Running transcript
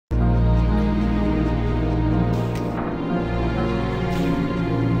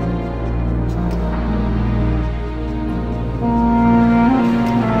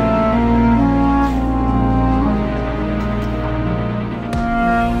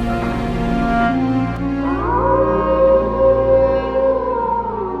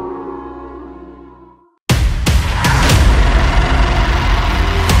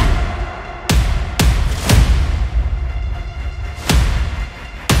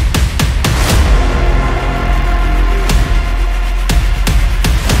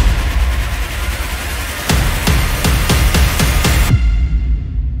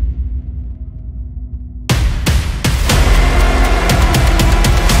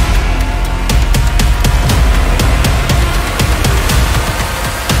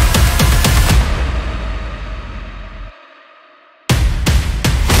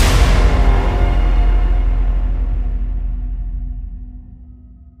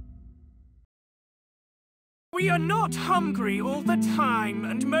We are not hungry all the time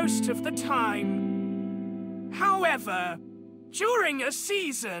and most of the time. However, during a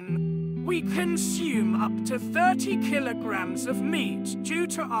season, we consume up to 30 kilograms of meat due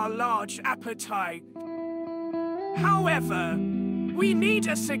to our large appetite. However, we need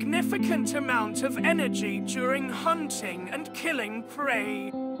a significant amount of energy during hunting and killing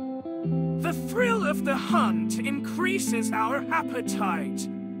prey. The thrill of the hunt increases our appetite,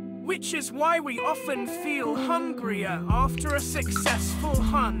 which is why we often feel hungrier after a successful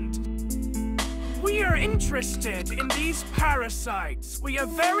hunt. We are interested in these parasites. We are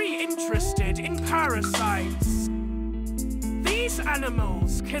very interested in parasites. These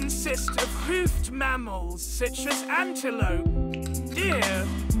animals consist of hoofed mammals such as antelope, deer,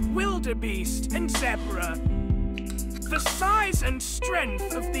 wildebeest, and zebra. The size and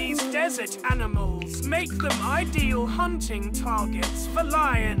strength of these desert animals make them ideal hunting targets for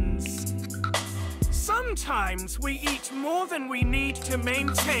lions. Sometimes we eat more than we need to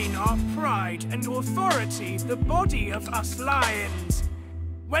maintain our pride and authority, the body of us lions.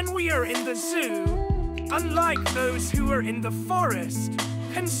 When we are in the zoo, unlike those who are in the forest,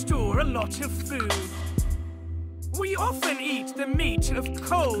 can store a lot of food. We often eat the meat of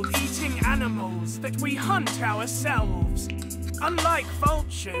cold-eating animals that we hunt ourselves, unlike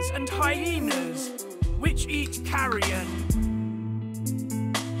vultures and hyenas, which eat carrion.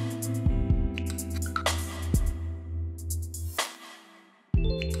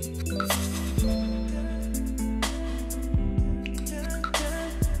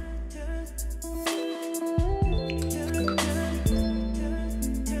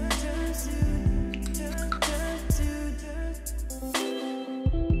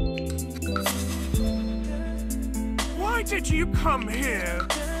 Why did you come here?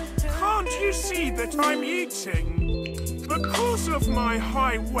 Can't you see that I'm eating? Because of my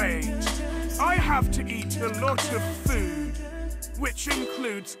high weight, I have to eat a lot of food, which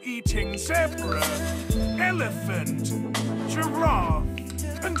includes eating zebra, elephant, giraffe,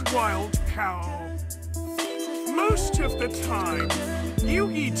 and wild cow. Most of the time,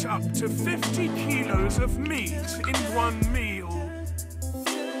 you eat up to 50 kilos of meat in one meal.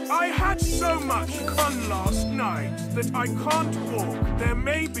 I had so much fun last night that I can't walk. There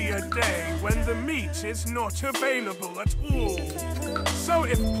may be a day when the meat is not available at all. So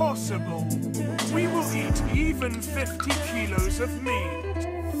if possible, we will eat even 50 kilos of meat.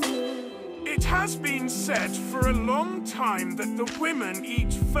 It has been said for a long time that the women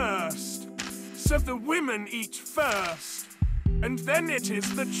eat first. So the women eat first, and then it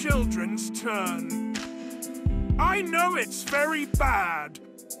is the children's turn. I know it's very bad,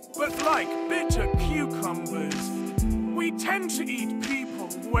 but like bitter cucumbers, we tend to eat people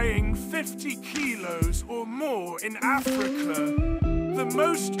weighing 50 kilos or more in Africa. The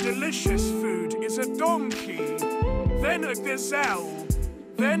most delicious food is a donkey, then a gazelle,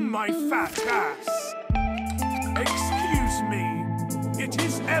 then my fat ass. Excuse me, it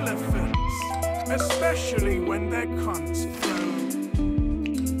is elephants, especially when their cunts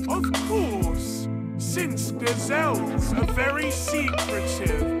grow. Of course, since gazelles are very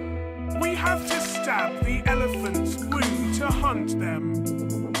secretive, we have to stab the elephant's wound to hunt them.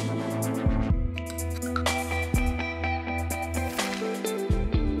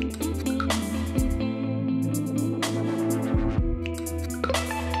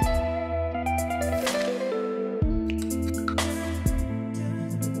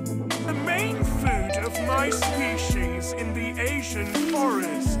 The main food of my species in the Asian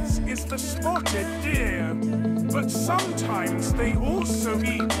forests is the spotted deer, but sometimes they also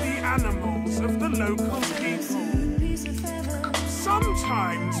eat the animals of the local people.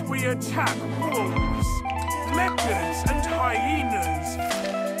 Sometimes we attack wolves, leopards and hyenas.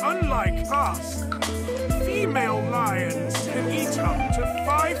 Unlike us, female lions can eat up to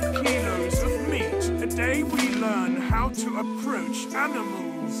 5 kilos of meat a day. We learn how to approach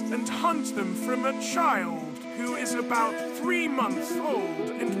animals and hunt them from a child who is about 3 months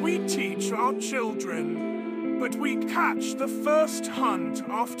old, and we teach our children. But we catch the first hunt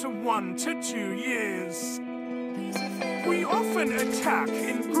after 1 to 2 years. We often attack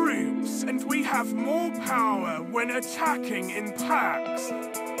in groups, and we have more power when attacking in packs.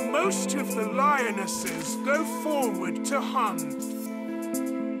 Most of the lionesses go forward to hunt.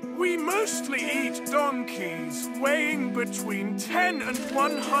 We mostly eat donkeys, weighing between 10 and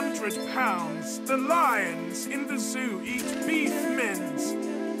 100 pounds. The lions in the zoo eat beef mince,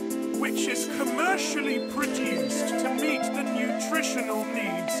 which is commercially produced to meet the nutritional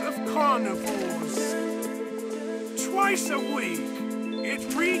needs of carnivores. Twice a week,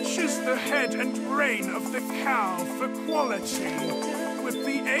 it reaches the head and brain of the cow for quality, with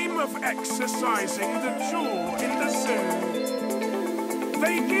the aim of exercising the jaw in the zoo.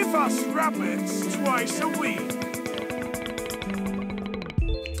 They give us rabbits twice a week.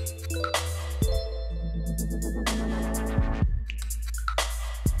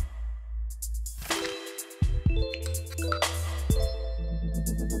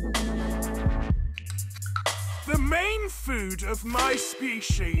 The main food of my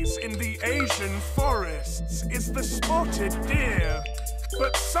species in the Asian forests is the spotted deer,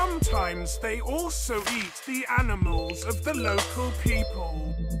 but sometimes they also eat the animals of the local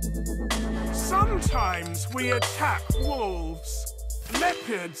people. Sometimes we attack wolves,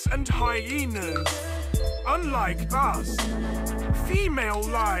 leopards and hyenas. Unlike us, female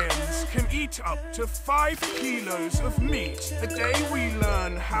lions can eat up to 5 kilos of meat the day we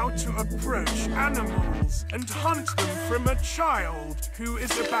learn how to approach animals and hunt them from a child who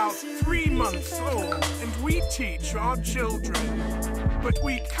is about 3 months old, and we teach our children. But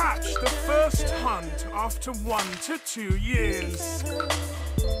we catch the first hunt after 1 to 2 years.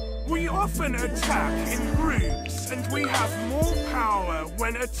 We often attack in groups, and we have more power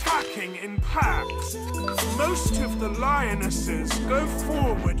when attacking in packs. Most of the lionesses go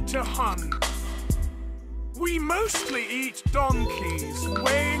forward to hunt. We mostly eat donkeys,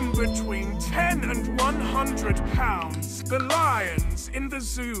 weighing between 10 and 100 pounds. The lions in the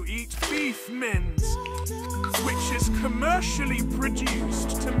zoo eat beef mince, which is commercially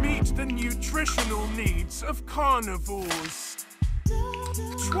produced to meet the nutritional needs of carnivores.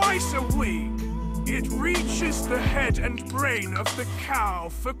 Twice a week, it reaches the head and brain of the cow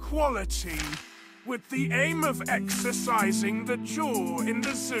for quality, with the aim of exercising the jaw in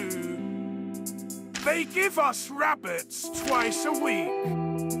the zoo. They give us rabbits twice a week.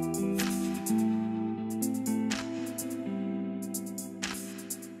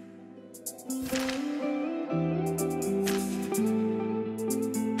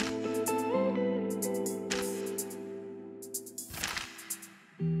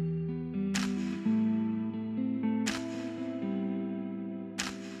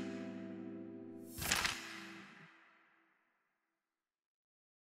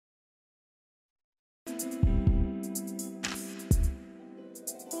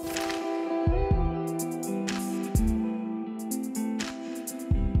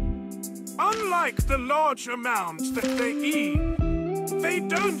 Unlike the large amount that they eat, they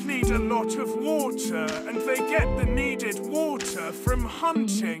don't need a lot of water, and they get the needed water from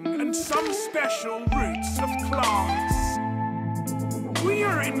hunting and some special roots of plants. We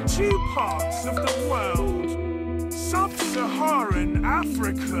are in 2 parts of the world: Sub-Saharan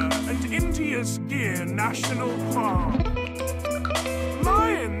Africa and India's Gir National Park.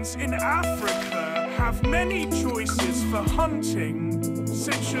 Lions in Africa have many choices for hunting,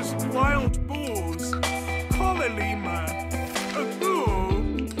 such as wild boars, kolalima,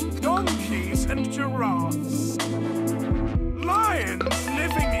 agur, donkeys and giraffes. Lions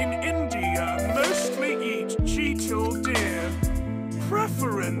living in India mostly eat cheetal deer.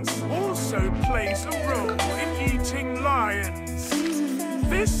 Preference also plays a role in eating lions.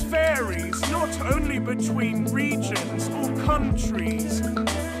 This varies not only between regions or countries,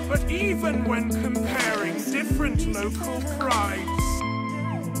 but even when comparing different local prides.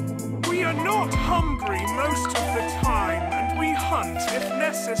 We are not hungry most of the time, and we hunt if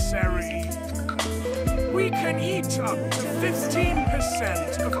necessary. We can eat up to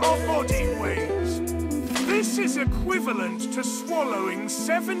 15% of our body weight. This is equivalent to swallowing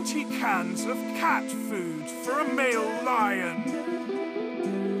 70 cans of cat food for a male lion.